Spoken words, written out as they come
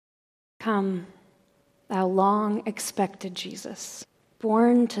Come, thou long-expected Jesus,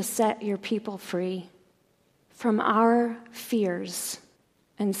 born to set your people free from our fears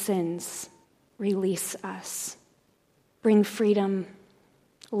and sins. Release us. Bring freedom,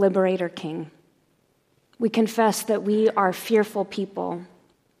 liberator King. We confess that we are fearful people.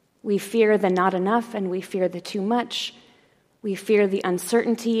 We fear the not enough and we fear the too much. We fear the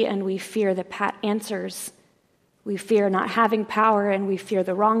uncertainty and we fear the pat answers. We fear not having power and we fear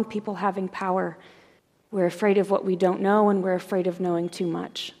the wrong people having power. We're afraid of what we don't know and we're afraid of knowing too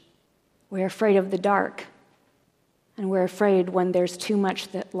much. We're afraid of the dark and we're afraid when there's too much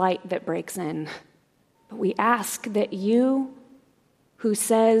light that breaks in. But we ask that you, who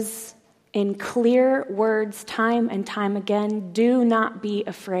says in clear words time and time again, do not be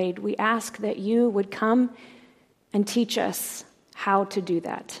afraid. We ask that you would come and teach us how to do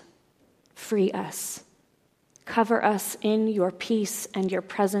that. Free us. Cover us in your peace and your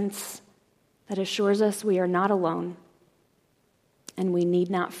presence that assures us we are not alone and we need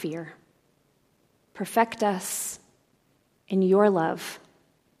not fear. Perfect us in your love,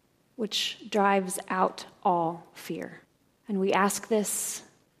 which drives out all fear. And we ask this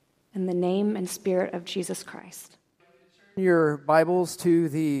in the name and spirit of Jesus Christ. Your Bibles to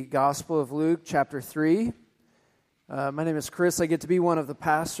the Gospel of Luke, chapter 3. My name is Chris. I get to be one of the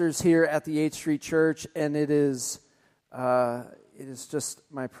pastors here at the 8th Street Church, and it is just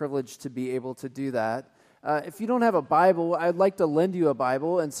my privilege to be able to do that. If you don't have a Bible, I'd like to lend you a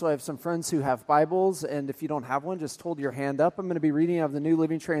Bible, and so I have some friends who have Bibles, and if you don't have one, just hold your hand up. I'm going to be reading out of the New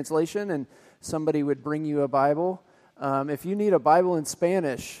Living Translation, and somebody would bring you a Bible. If you need a Bible in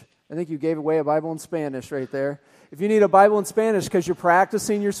Spanish, I think you gave away a Bible in Spanish right there. If you need a Bible in Spanish because you're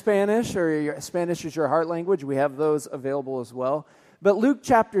practicing your Spanish or your Spanish is your heart language, we have those available as well. But Luke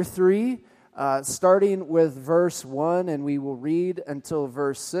chapter 3, starting with verse 1, and we will read until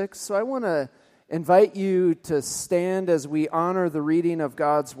verse 6. So I want to invite you to stand as we honor the reading of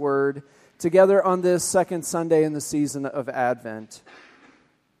God's Word together on this second Sunday in the season of Advent.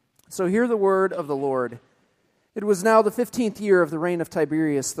 So hear the word of the Lord. It was now the 15th year of the reign of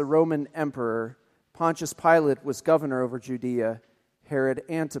Tiberius, the Roman emperor. Pontius Pilate was governor over Judea. Herod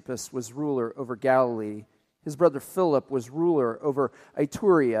Antipas was ruler over Galilee. His brother Philip was ruler over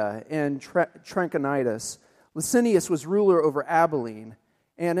Iturea and Trachonitis. Licinius was ruler over Abilene.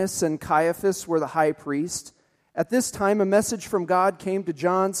 Annas and Caiaphas were the high priest. At this time, a message from God came to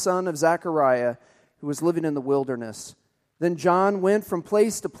John, son of Zechariah, who was living in the wilderness. Then John went from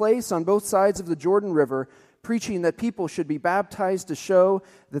place to place on both sides of the Jordan River, preaching that people should be baptized to show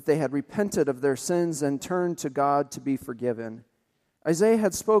that they had repented of their sins and turned to God to be forgiven. Isaiah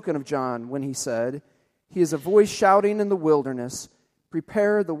had spoken of John when he said, "He is a voice shouting in the wilderness,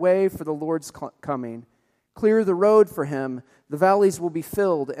 prepare the way for the Lord's coming. Clear the road for him. The valleys will be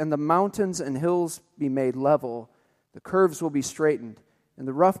filled, and the mountains and hills be made level. The curves will be straightened, and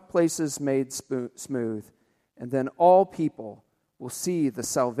the rough places made smooth. And then all people will see the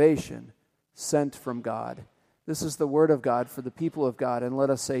salvation sent from God." This is the word of God for the people of God, and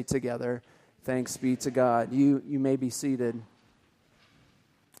let us say together, thanks be to God. You may be seated.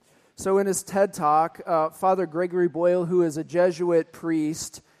 So in his TED Talk, Father Gregory Boyle, who is a Jesuit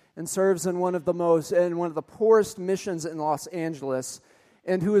priest and serves in one of the poorest missions in Los Angeles,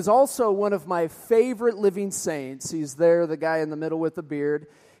 and who is also one of my favorite living saints, he's there, the guy in the middle with the beard,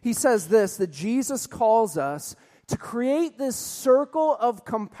 he says this, that Jesus calls us to create this circle of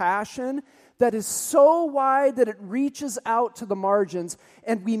compassion that is so wide that it reaches out to the margins,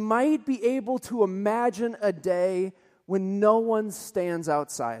 and we might be able to imagine a day when no one stands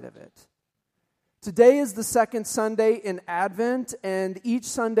outside of it. Today is the second Sunday in Advent, and each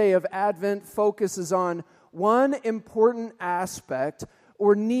Sunday of Advent focuses on one important aspect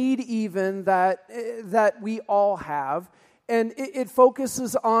or need even that we all have. And it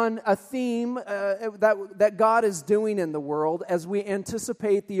focuses on a theme that God is doing in the world as we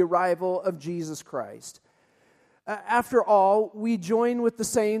anticipate the arrival of Jesus Christ. After all, we join with the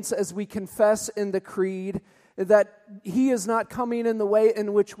saints as we confess in the creed that He is not coming in the way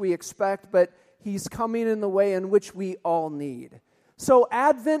in which we expect, but He's coming in the way in which we all need. So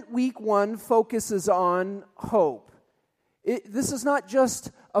Advent Week 1 focuses on hope. This is not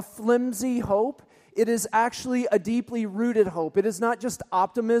just a flimsy hope. It is actually a deeply rooted hope. It is not just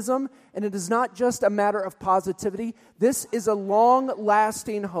optimism, and it is not just a matter of positivity. This is a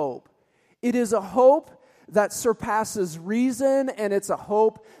long-lasting hope. It is a hope that surpasses reason, and it's a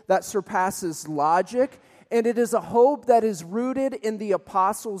hope that surpasses logic, and it is a hope that is rooted in the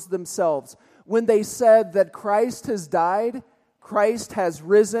apostles themselves when they said that Christ has died, Christ has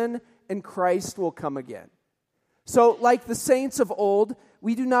risen, and Christ will come again. So, like the saints of old,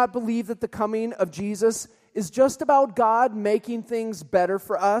 We do not believe that the coming of Jesus is just about God making things better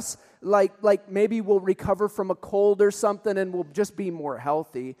for us, like maybe we'll recover from a cold or something and we'll just be more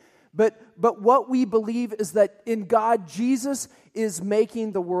healthy. But what we believe is that in God, Jesus is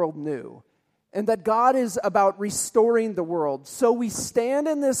making the world new, and that God is about restoring the world. So we stand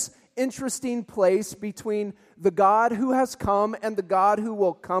in this interesting place between the God who has come and the God who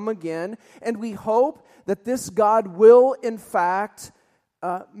will come again, and we hope that this God will, in fact,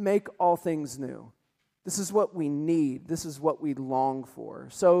 make all things new. This is what we need. This is what we long for.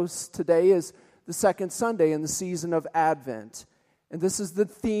 So today is the second Sunday in the season of Advent. And this is the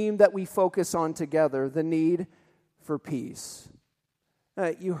theme that we focus on together, the need for peace.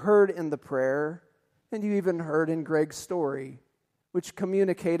 You heard in the prayer, and you even heard in Greg's story, which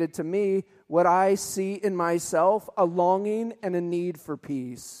communicated to me what I see in myself, a longing and a need for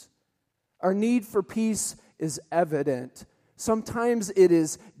peace. Our need for peace is evident. Sometimes it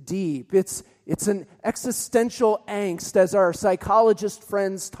is deep. It's an existential angst, as our psychologist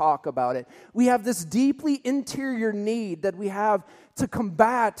friends talk about it. We have this deeply interior need that we have to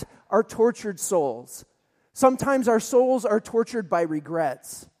combat our tortured souls. Sometimes our souls are tortured by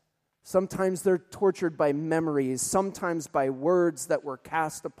regrets. Sometimes they're tortured by memories. Sometimes by words that were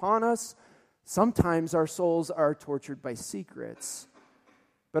cast upon us. Sometimes our souls are tortured by secrets.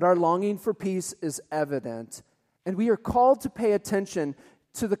 But our longing for peace is evident. And we are called to pay attention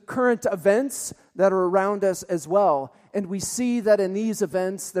to the current events that are around us as well. And we see that in these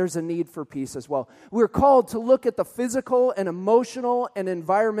events, there's a need for peace as well. We're called to look at the physical and emotional and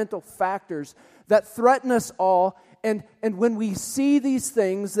environmental factors that threaten us all. And when we see these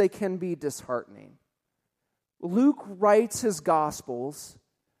things, they can be disheartening. Luke writes his Gospels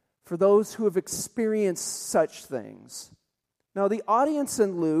for those who have experienced such things. Now, the audience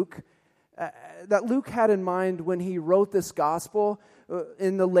in Luke, that Luke had in mind when he wrote this Gospel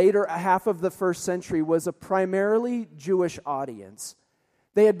in the later half of the first century was a primarily Jewish audience.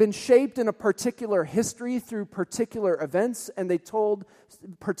 They had been shaped in a particular history through particular events, and they told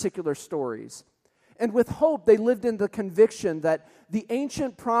particular stories. And with hope, they lived in the conviction that the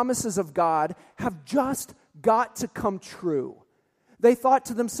ancient promises of God have just got to come true. They thought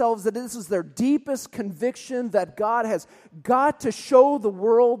to themselves that this is their deepest conviction, that God has got to show the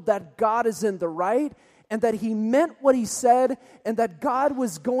world that God is in the right, and that He meant what He said, and that God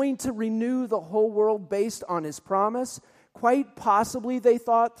was going to renew the whole world based on His promise. Quite possibly, they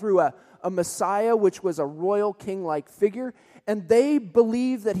thought, through a Messiah, which was a royal king-like figure, and they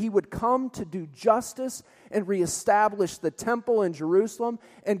believed that He would come to do justice and reestablish the temple in Jerusalem,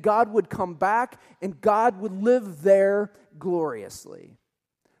 and God would come back, and God would live there gloriously.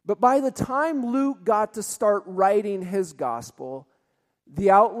 But by the time Luke got to start writing his gospel,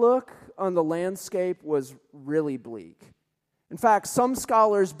 the outlook on the landscape was really bleak. In fact, some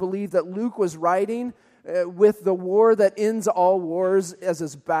scholars believe that Luke was writing with the war that ends all wars as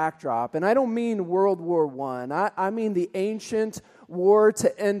his backdrop. And I don't mean World War I. I mean the ancient war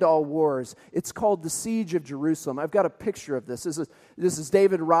to end all wars. It's called the Siege of Jerusalem. I've got a picture of this. This is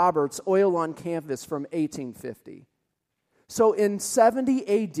David Roberts' oil on canvas from 1850. So in 70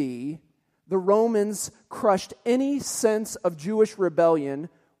 A.D., the Romans crushed any sense of Jewish rebellion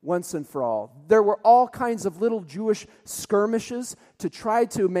once and for all. There were all kinds of little Jewish skirmishes to try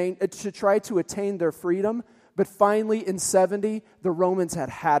to attain their freedom, but finally in 70, the Romans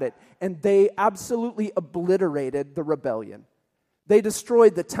had it, and they absolutely obliterated the rebellion. They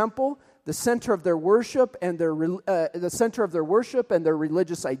destroyed the temple, the center of their worship, and their religious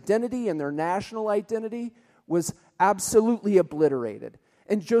identity and their national identity was absolutely obliterated.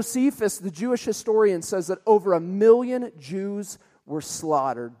 And Josephus, the Jewish historian, says that over 1 million Jews were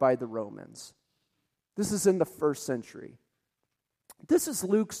slaughtered by the Romans. This is in the first century. This is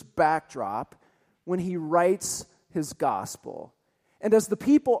Luke's backdrop when he writes his gospel. And as the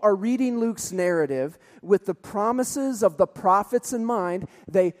people are reading Luke's narrative with the promises of the prophets in mind,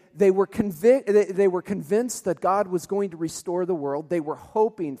 they were convinced that God was going to restore the world. They were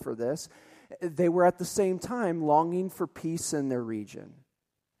hoping for this. They were at the same time longing for peace in their region.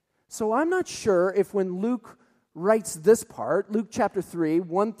 So I'm not sure if when Luke writes this part, Luke chapter 3,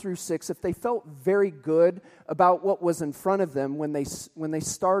 1 through 6, if they felt very good about what was in front of them when they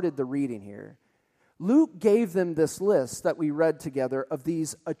started the reading here. Luke gave them this list that we read together of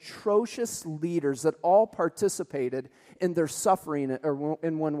these atrocious leaders that all participated in their suffering or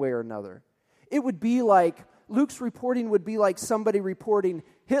in one way or another. It would be like, Luke's reporting would be like somebody reporting,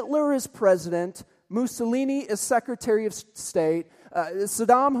 Hitler is president, Mussolini is Secretary of State,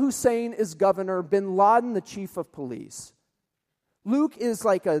 Saddam Hussein is governor, bin Laden the chief of police. Luke is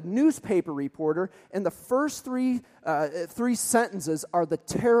like a newspaper reporter, and the first three sentences are the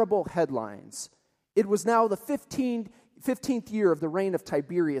terrible headlines. It was now the 15th year of the reign of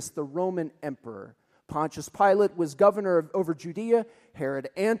Tiberius, the Roman emperor. Pontius Pilate was governor over Judea. Herod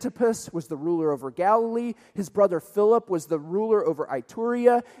Antipas was the ruler over Galilee. His brother Philip was the ruler over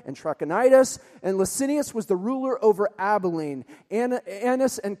Iturea and Trachonitis. And Licinius was the ruler over Abilene.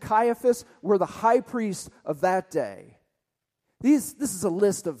 Annas and Caiaphas were the high priests of that day. This is a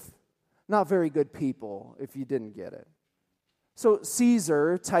list of not very good people, if you didn't get it. So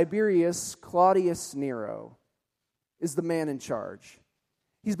Caesar, Tiberius Claudius Nero, is the man in charge.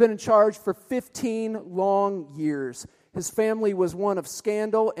 He's been in charge for 15 long years. His family was one of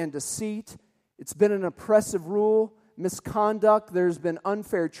scandal and deceit. It's been an oppressive rule, misconduct. There's been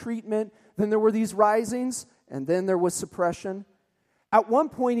unfair treatment. Then there were these risings, and then there was suppression. At one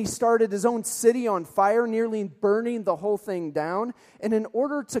point, he started his own city on fire, nearly burning the whole thing down. And in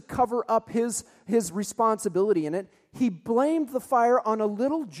order to cover up his responsibility in it, he blamed the fire on a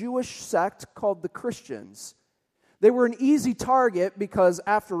little Jewish sect called the Christians. They were an easy target because,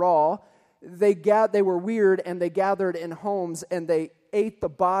 after all, they were weird and they gathered in homes and they ate the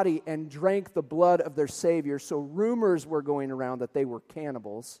body and drank the blood of their Savior. So rumors were going around that they were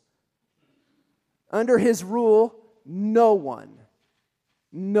cannibals. Under his rule, no one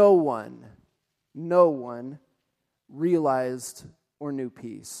realized or knew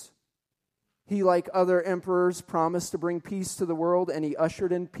peace. He, like other emperors, promised to bring peace to the world, and he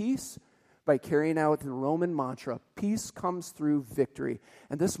ushered in peace by carrying out the Roman mantra, peace comes through victory.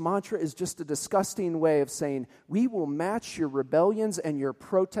 And this mantra is just a disgusting way of saying, we will match your rebellions and your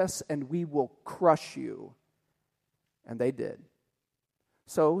protests, and we will crush you. And they did.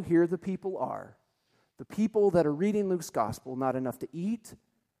 So here the people are. The people that are reading Luke's gospel, not enough to eat.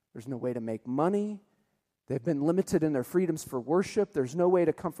 There's no way to make money. They've been limited in their freedoms for worship. There's no way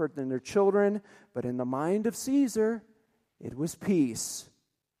to comfort their children. But in the mind of Caesar, it was peace,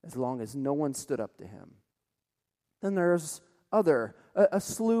 as long as no one stood up to him. Then there's a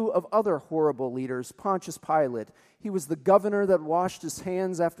slew of other horrible leaders. Pontius Pilate, he was the governor that washed his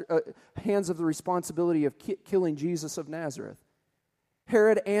hands of the responsibility of killing Jesus of Nazareth.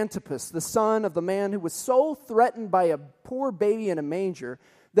 Herod Antipas, the son of the man who was so threatened by a poor baby in a manger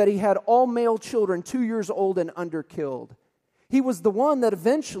that he had all male children 2 years old and under killed. He was the one that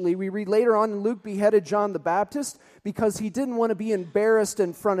eventually, we read later on in Luke, beheaded John the Baptist because he didn't want to be embarrassed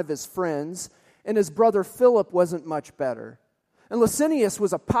in front of his friends, and his brother Philip wasn't much better. And Licinius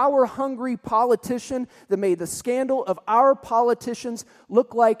was a power-hungry politician that made the scandal of our politicians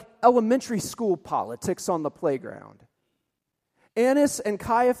look like elementary school politics on the playground. Annas and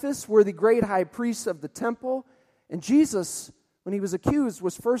Caiaphas were the great high priests of the temple, and Jesus, when he was accused,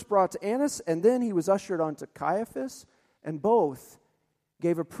 was first brought to Annas, and then he was ushered onto Caiaphas, and both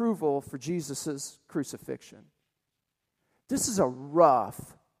gave approval for Jesus' crucifixion. This is a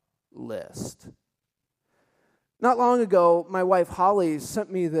rough list. Not long ago, my wife Holly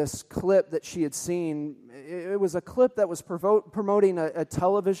sent me this clip that she had seen. It was a clip that was promoting a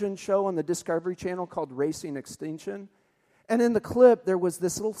television show on the Discovery Channel called Racing Extinction. And in the clip, there was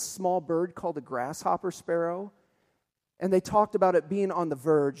this little small bird called a grasshopper sparrow. And they talked about it being on the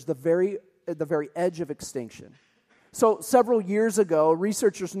verge, the very edge of extinction. So several years ago,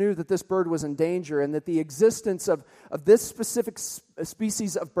 researchers knew that this bird was in danger and that the existence of this specific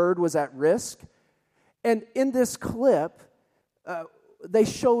species of bird was at risk. And in this clip, they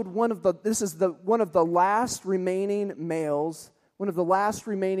showed one of the last remaining males, one of the last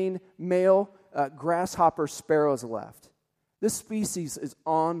remaining male grasshopper sparrows left. This species is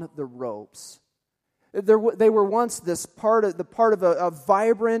on the ropes. They were once this part of a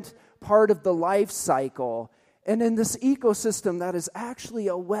vibrant part of the life cycle. And in this ecosystem that is actually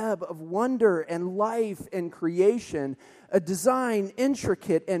a web of wonder and life and creation, a design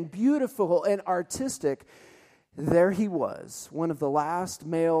intricate and beautiful and artistic, there he was, one of the last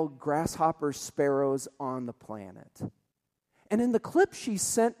male grasshopper sparrows on the planet. And in the clip she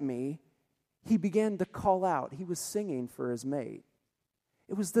sent me, he began to call out. He was singing for his mate.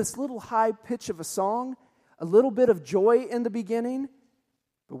 It was this little high pitch of a song, a little bit of joy in the beginning,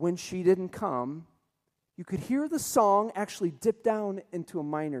 but when she didn't come, you could hear the song actually dip down into a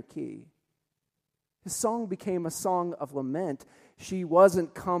minor key. His song became a song of lament. She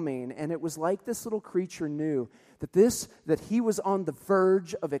wasn't coming, and it was like this little creature knew that he was on the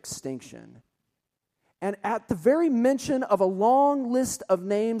verge of extinction. And at the very mention of a long list of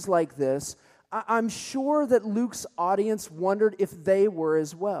names like this, I'm sure that Luke's audience wondered if they were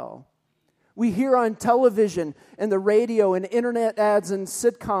as well. We hear on television and the radio and internet ads and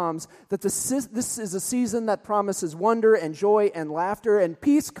sitcoms that this is a season that promises wonder and joy and laughter, and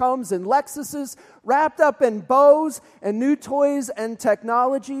peace comes in Lexuses wrapped up in bows and new toys and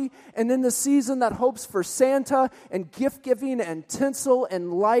technology, and in the season that hopes for Santa and gift-giving and tinsel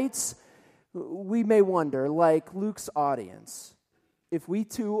and lights. We may wonder, like Luke's audience, if we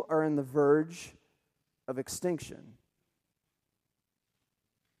too are on the verge of extinction.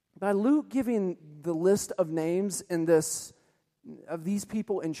 By Luke giving the list of names of these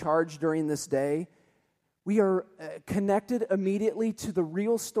people in charge during this day, we are connected immediately to the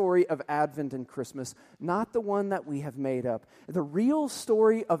real story of Advent and Christmas, not the one that we have made up. The real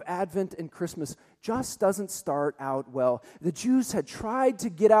story of Advent and Christmas just doesn't start out well. The Jews had tried to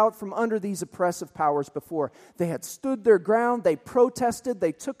get out from under these oppressive powers before. They had stood their ground, they protested,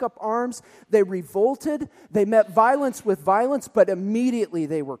 they took up arms, they revolted, they met violence with violence, but immediately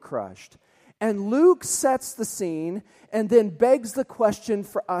they were crushed. And Luke sets the scene and then begs the question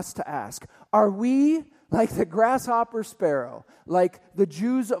for us to ask: are we, like the grasshopper sparrow, like the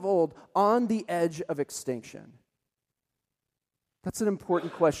Jews of old, on the edge of extinction? That's an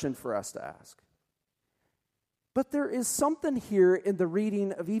important question for us to ask. But there is something here in the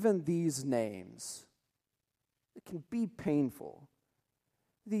reading of even these names that can be painful.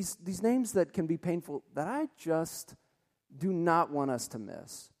 These names that can be painful that I just do not want us to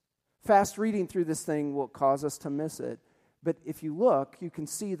miss. Fast reading through this thing will cause us to miss it. But if you look, you can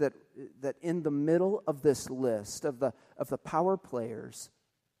see that in the middle of this list of the power players,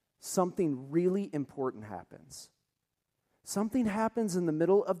 something really important happens. Something happens in the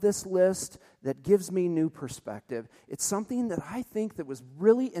middle of this list that gives me new perspective. It's something that I think that was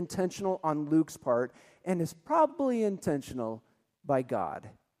really intentional on Luke's part and is probably intentional by God.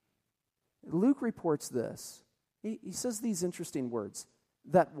 Luke reports this. He says these interesting words,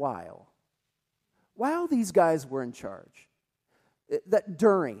 that while these guys were in charge, that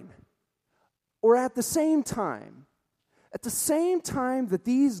during, or at the same time that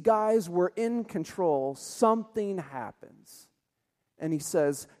these guys were in control, something happens. And he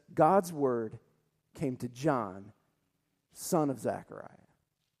says, God's word came to John, son of Zechariah.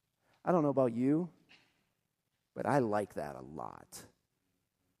 I don't know about you, but I like that a lot.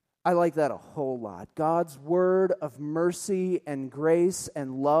 I like that a whole lot. God's word of mercy and grace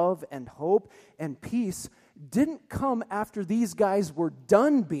and love and hope and peace didn't come after these guys were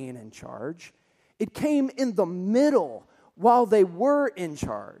done being in charge. It came in the middle while they were in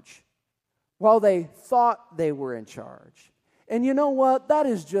charge, while they thought they were in charge. And you know what? That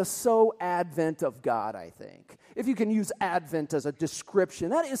is just so Advent of God, I think. If you can use Advent as a description,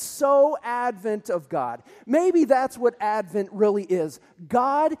 that is so Advent of God. Maybe that's what Advent really is.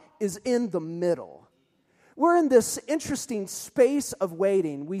 God is in the middle. We're in this interesting space of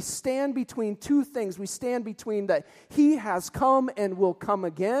waiting. We stand between two things. We stand between that He has come and will come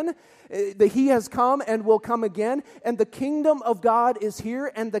again, the He has come and will come again, and the kingdom of God is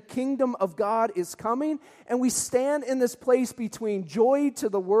here, and the kingdom of God is coming. And we stand in this place between joy to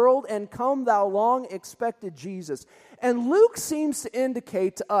the world and come thou long expected Jesus. And Luke seems to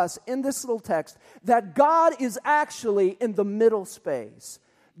indicate to us in this little text that God is actually in the middle space.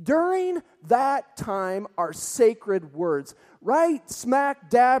 During that time are sacred words, right smack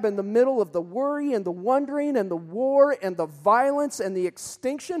dab in the middle of the worry and the wondering and the war and the violence and the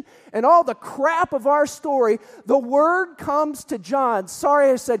extinction and all the crap of our story. The word comes to John.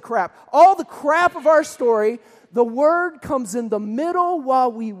 Sorry I said crap. All the crap of our story, the word comes in the middle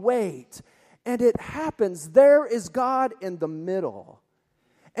while we wait. And it happens. There is God in the middle.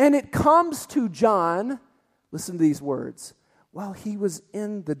 And it comes to John, listen to these words, while he was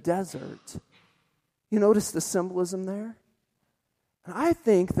in the desert. You notice the symbolism there? And I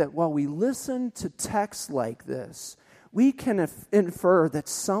think that while we listen to texts like this, we can infer that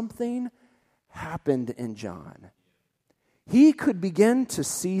something happened in John. He could begin to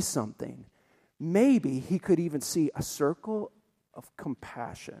see something. Maybe he could even see a circle of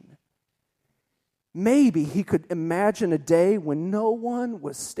compassion. Maybe he could imagine a day when no one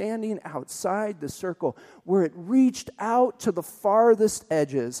was standing outside the circle, where it reached out to the farthest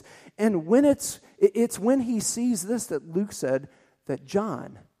edges. And when it's when he sees this that Luke said that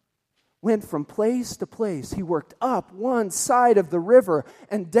John went from place to place. He worked up one side of the river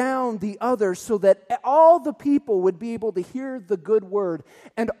and down the other so that all the people would be able to hear the good word.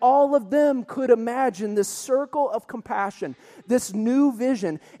 And all of them could imagine this circle of compassion, this new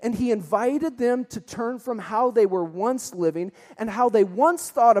vision. And he invited them to turn from how they were once living and how they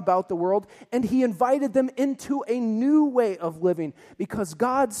once thought about the world. And he invited them into a new way of living, because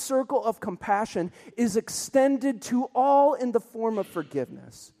God's circle of compassion is extended to all in the form of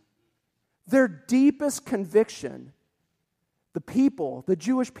forgiveness. Their deepest conviction, the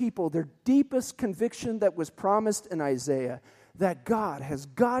Jewish people, their deepest conviction that was promised in Isaiah, that God has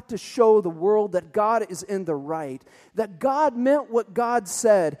got to show the world that God is in the right, that God meant what God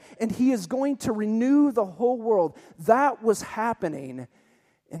said, and He is going to renew the whole world. That was happening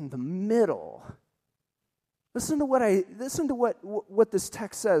in the middle. Listen to what this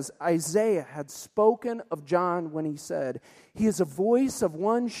text says. Isaiah had spoken of John when he said, "He is a voice of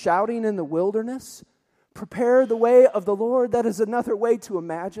one shouting in the wilderness, prepare the way of the Lord." That is another way to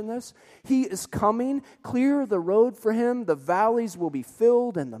imagine this. He is coming. Clear the road for Him. The valleys will be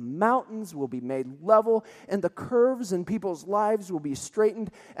filled and the mountains will be made level, and the curves in people's lives will be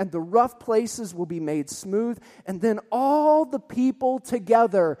straightened, and the rough places will be made smooth. And then all the people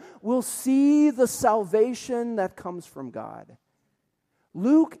together will see the salvation that comes from God.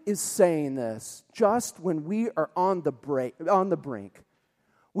 Luke is saying this just when we are on the brink.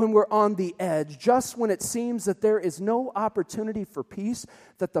 When we're on the edge, just when it seems that there is no opportunity for peace,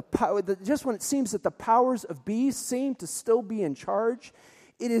 just when it seems that the powers of beasts seem to still be in charge,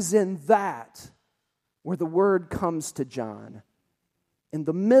 it is in that where the word comes to John, in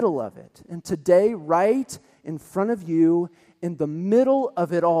the middle of it. And today, right in front of you, in the middle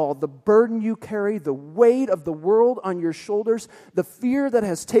of it all, the burden you carry, the weight of the world on your shoulders, the fear that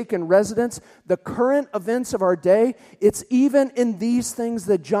has taken residence, the current events of our day, it's even in these things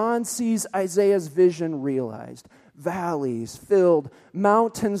that John sees Isaiah's vision realized. Valleys filled,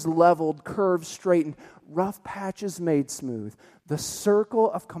 mountains leveled, curves straightened, rough patches made smooth. The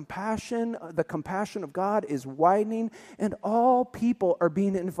circle of compassion, the compassion of God is widening, and all people are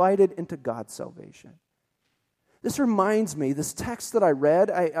being invited into God's salvation. This reminds me, this text that I read,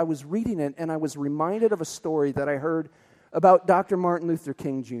 I was reading it, and I was reminded of a story that I heard about Dr. Martin Luther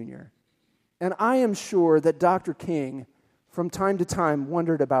King Jr. And I am sure that Dr. King, from time to time,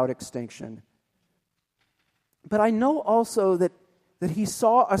 wondered about extinction. But I know also that he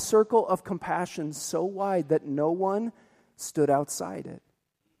saw a circle of compassion so wide that no one stood outside it.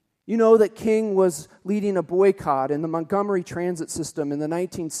 You know that King was leading a boycott in the Montgomery transit system in the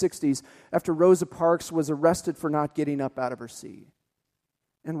 1960s after Rosa Parks was arrested for not getting up out of her seat.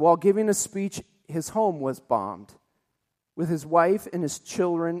 And while giving a speech, his home was bombed with his wife and his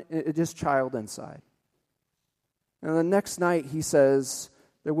child inside. And the next night, he says,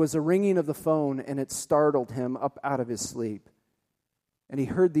 there was a ringing of the phone and it startled him up out of his sleep. And he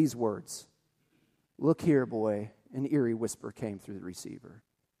heard these words, "Look here, boy," an eerie whisper came through the receiver.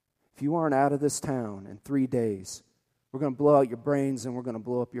 "If you aren't out of this town in 3 days, we're going to blow out your brains and we're going to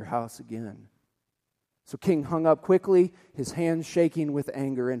blow up your house again." So King hung up quickly, his hands shaking with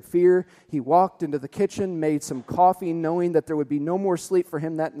anger and fear. He walked into the kitchen, made some coffee, knowing that there would be no more sleep for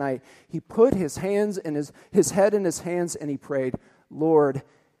him that night. He put his hands in his head in his hands and he prayed, "Lord,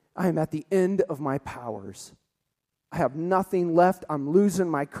 I am at the end of my powers. I have nothing left. I'm losing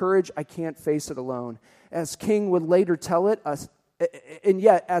my courage. I can't face it alone." As King would later tell it,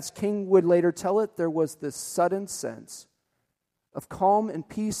 there was this sudden sense of calm and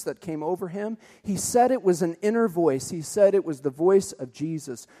peace that came over him. He said it was an inner voice. He said it was the voice of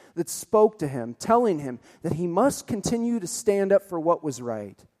Jesus that spoke to him, telling him that he must continue to stand up for what was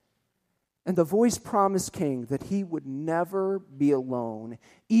right. And the voice promised King that he would never be alone,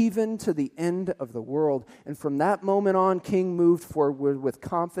 even to the end of the world. And from that moment on, King moved forward with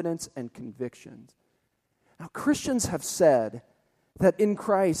confidence and conviction. Now, Christians have said that in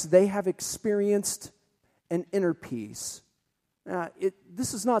Christ they have experienced an inner peace.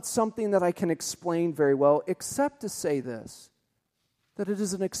 This is not something that I can explain very well, except to say this, that it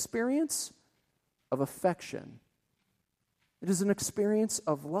is an experience of affection. It is an experience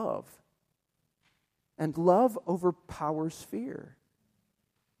of love. And love overpowers fear.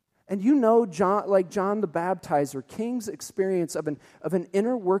 And you know, like John the Baptizer, King's experience of an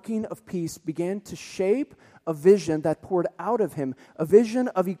inner working of peace began to shape a vision that poured out of him, a vision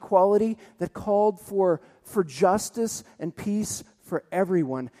of equality that called for justice and peace for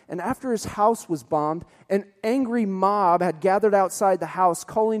everyone. And after his house was bombed, an angry mob had gathered outside the house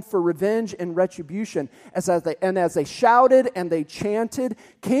calling for revenge and retribution. As they shouted and they chanted,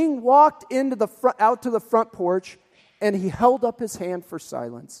 King walked out to the front porch and he held up his hand for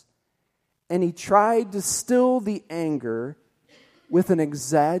silence. And he tried to still the anger with an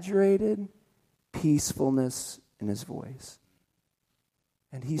exaggerated peacefulness in his voice.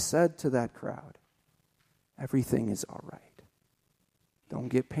 And he said to that crowd, "Everything is all right. Don't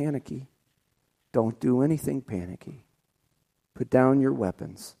get panicky. Don't do anything panicky. Put down your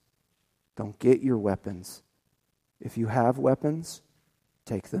weapons. Don't get your weapons. If you have weapons,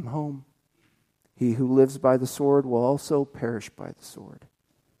 take them home. He who lives by the sword will also perish by the sword."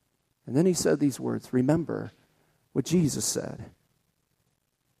 And then he said these words, remember what Jesus said.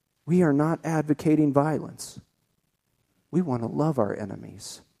 We are not advocating violence. We want to love our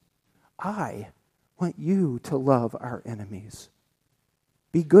enemies. I want you to love our enemies.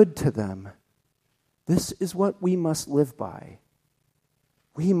 Be good to them. This is what we must live by.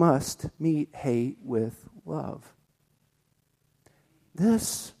 We must meet hate with love.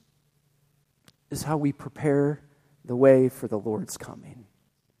 This is how we prepare the way for the Lord's coming.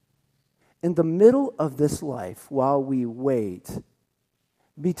 In the middle of this life, while we wait,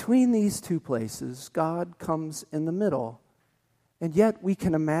 between these two places, God comes in the middle. And yet we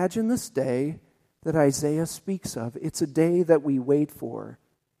can imagine this day that Isaiah speaks of. It's a day that we wait for.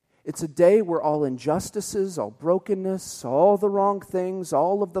 It's a day where all injustices, all brokenness, all the wrong things,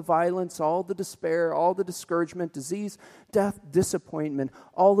 all of the violence, all the despair, all the discouragement, disease, death, disappointment,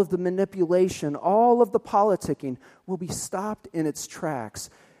 all of the manipulation, all of the politicking will be stopped in its tracks.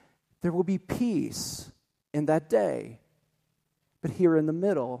 There will be peace in that day. But here in the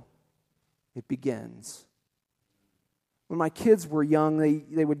middle, it begins. When my kids were young,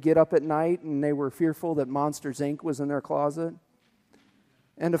 they would get up at night and they were fearful that Monsters, Inc. was in their closet.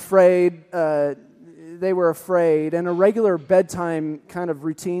 And afraid, they were afraid. And a regular bedtime kind of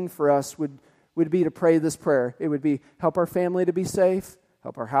routine for us would be to pray this prayer. It would be, help our family to be safe,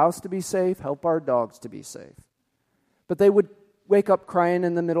 help our house to be safe, help our dogs to be safe. But they would wake up crying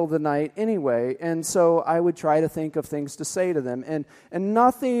in the middle of the night anyway, and so I would try to think of things to say to them. And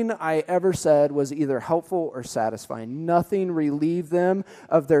nothing I ever said was either helpful or satisfying. Nothing relieved them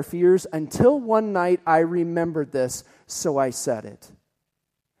of their fears until one night I remembered this, so I said it.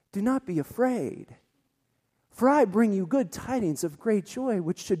 Do not be afraid, for I bring you good tidings of great joy,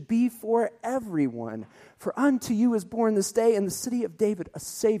 which should be for everyone. For unto you is born this day in the city of David a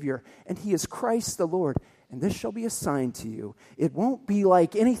Savior, and he is Christ the Lord. And this shall be a sign to you. It won't be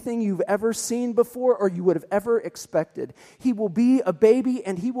like anything you've ever seen before or you would have ever expected. He will be a baby,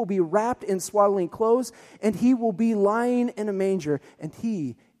 and he will be wrapped in swaddling clothes, and he will be lying in a manger, and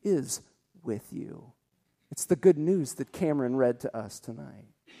he is with you. It's the good news that Cameron read to us tonight.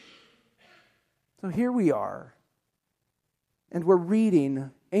 So here we are, and we're reading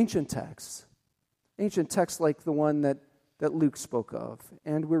ancient texts like the one that Luke spoke of.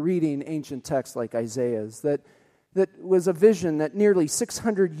 And we're reading ancient texts like Isaiah's that was a vision that nearly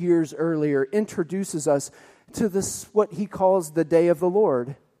 600 years earlier introduces us to this, what he calls the day of the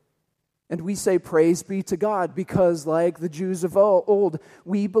Lord. And we say praise be to God because, like the Jews of old,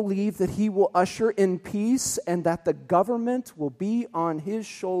 we believe that he will usher in peace and that the government will be on his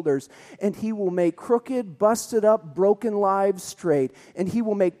shoulders, and he will make crooked, busted up, broken lives straight, and he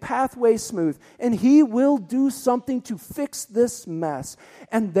will make pathways smooth, and he will do something to fix this mess.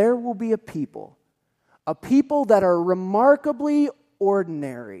 And there will be a people that are remarkably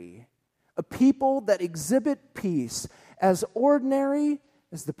ordinary, a people that exhibit peace as ordinary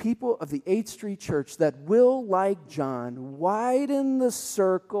as the people of the 8th Street Church that will, like John, widen the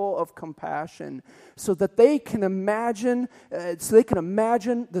circle of compassion so that they can imagine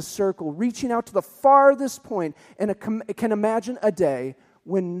the circle reaching out to the farthest point, and can imagine a day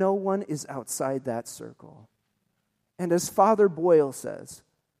when no one is outside that circle. And as Father Boyle says,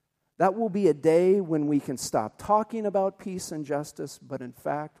 that will be a day when we can stop talking about peace and justice, but in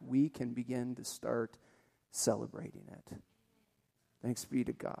fact, we can begin to start celebrating it. Thanks be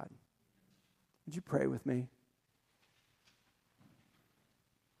to God. Would you pray with me?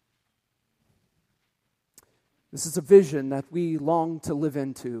 This is a vision that we long to live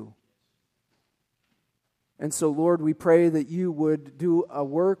into. And so, Lord, we pray that you would do a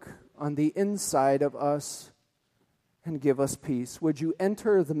work on the inside of us and give us peace. Would you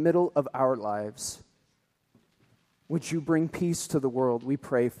enter the middle of our lives? Would you bring peace to the world? We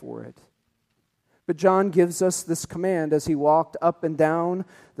pray for it. But John gives us this command as he walked up and down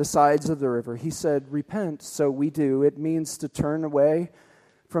the sides of the river. He said, repent, so we do. It means to turn away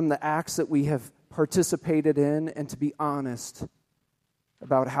from the acts that we have participated in and to be honest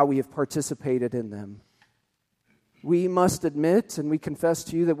about how we have participated in them. We must admit and we confess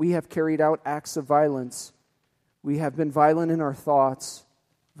to you that we have carried out acts of violence. We have been violent in our thoughts,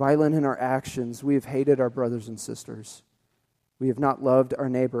 violent in our actions. We have hated our brothers and sisters. We have not loved our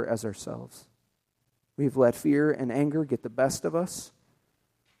neighbor as ourselves. We've let fear and anger get the best of us,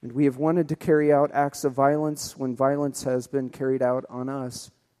 and we have wanted to carry out acts of violence when violence has been carried out on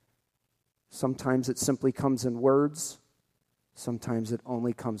us. Sometimes it simply comes in words. Sometimes it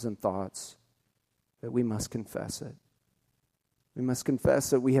only comes in thoughts. But we must confess it. We must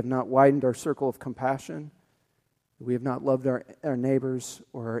confess that we have not widened our circle of compassion. That we have not loved our neighbors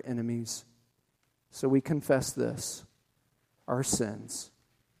or our enemies. So we confess this, our sins.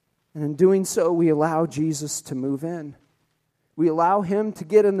 And in doing so, we allow Jesus to move in. We allow him to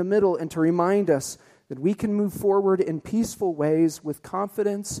get in the middle and to remind us that we can move forward in peaceful ways with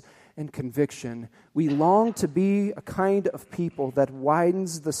confidence and conviction. We long to be a kind of people that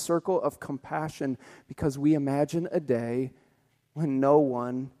widens the circle of compassion because we imagine a day when no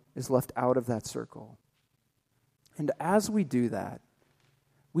one is left out of that circle. And as we do that,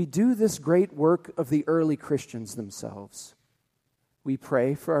 we do this great work of the early Christians themselves. We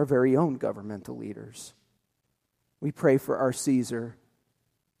pray for our very own governmental leaders. We pray for our Caesar,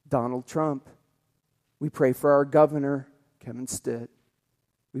 Donald Trump. We pray for our governor, Kevin Stitt.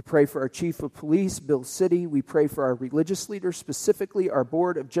 We pray for our chief of police, Bill City. We pray for our religious leaders, specifically our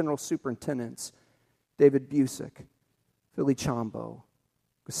board of general superintendents, David Busick, Philly Chombo,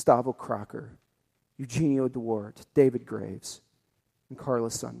 Gustavo Crocker, Eugenio Duarte, David Graves, and Carla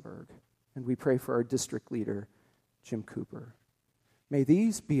Sundberg. And we pray for our district leader, Jim Cooper. May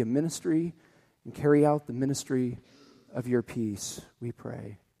these be a ministry and carry out the ministry of your peace, we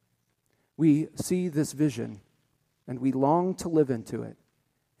pray. We see this vision, and we long to live into it.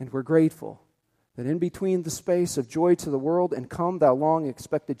 And we're grateful that in between the space of joy to the world and come thou long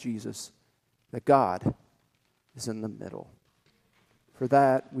expected Jesus, that God is in the middle. For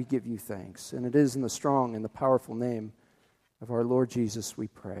that we give you thanks. And it is in the strong and the powerful name of our Lord Jesus we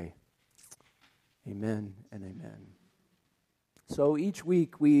pray. Amen and amen. So each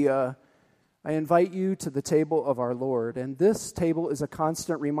week I invite you to the table of our Lord, and this table is a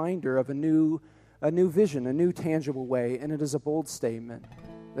constant reminder of a new vision, a new tangible way, and it is a bold statement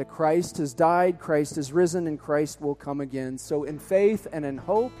that Christ has died, Christ has risen, and Christ will come again. So in faith and in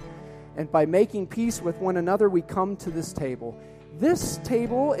hope, and by making peace with one another, we come to this table. This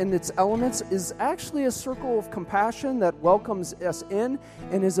table and its elements is actually a circle of compassion that welcomes us in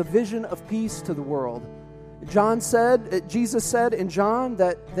and is a vision of peace to the world. Jesus said in John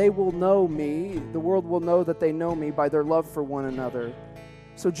that they will know me, the world will know that they know me by their love for one another.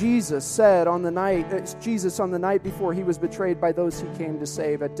 So Jesus on the night before he was betrayed by those he came to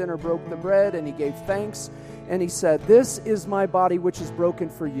save, at dinner broke the bread and he gave thanks and he said, "This is my body which is broken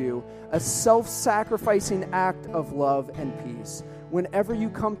for you," a self-sacrificing act of love and peace. Whenever you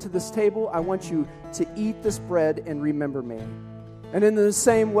come to this table, I want you to eat this bread and remember me. And in the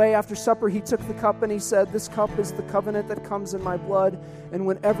same way, after supper, he took the cup and he said, "This cup is the covenant that comes in my blood. And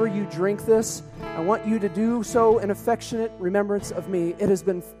whenever you drink this, I want you to do so in affectionate remembrance of me. It has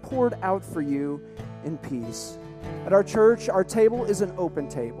been poured out for you in peace." At our church, our table is an open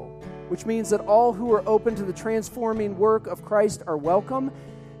table, which means that all who are open to the transforming work of Christ are welcome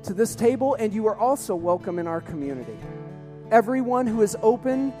to this table, and you are also welcome in our community. Everyone who is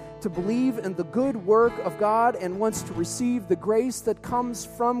open to believe in the good work of God and wants to receive the grace that comes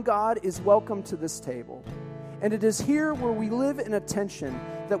from God is welcome to this table. And it is here where we live in a tension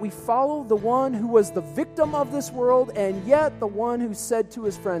that we follow the one who was the victim of this world and yet the one who said to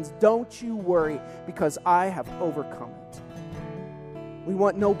his friends, "Don't you worry, because I have overcome it." We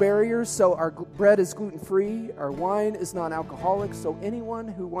want no barriers, so our bread is gluten-free, our wine is non-alcoholic, so anyone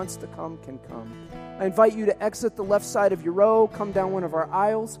who wants to come can come. I invite you to exit the left side of your row, come down one of our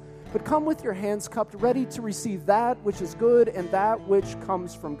aisles, but come with your hands cupped, ready to receive that which is good and that which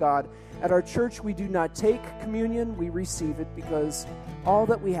comes from God. At our church, we do not take communion, we receive it because all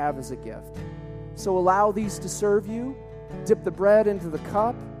that we have is a gift. So allow these to serve you, dip the bread into the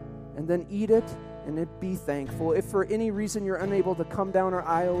cup, and then eat it, and be thankful. If for any reason you're unable to come down our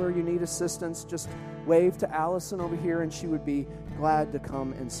aisle or you need assistance, just wave to Allison over here, and she would be glad to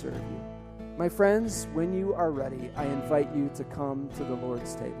come and serve you. My friends, when you are ready, I invite you to come to the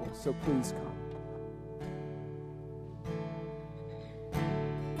Lord's table. So please come.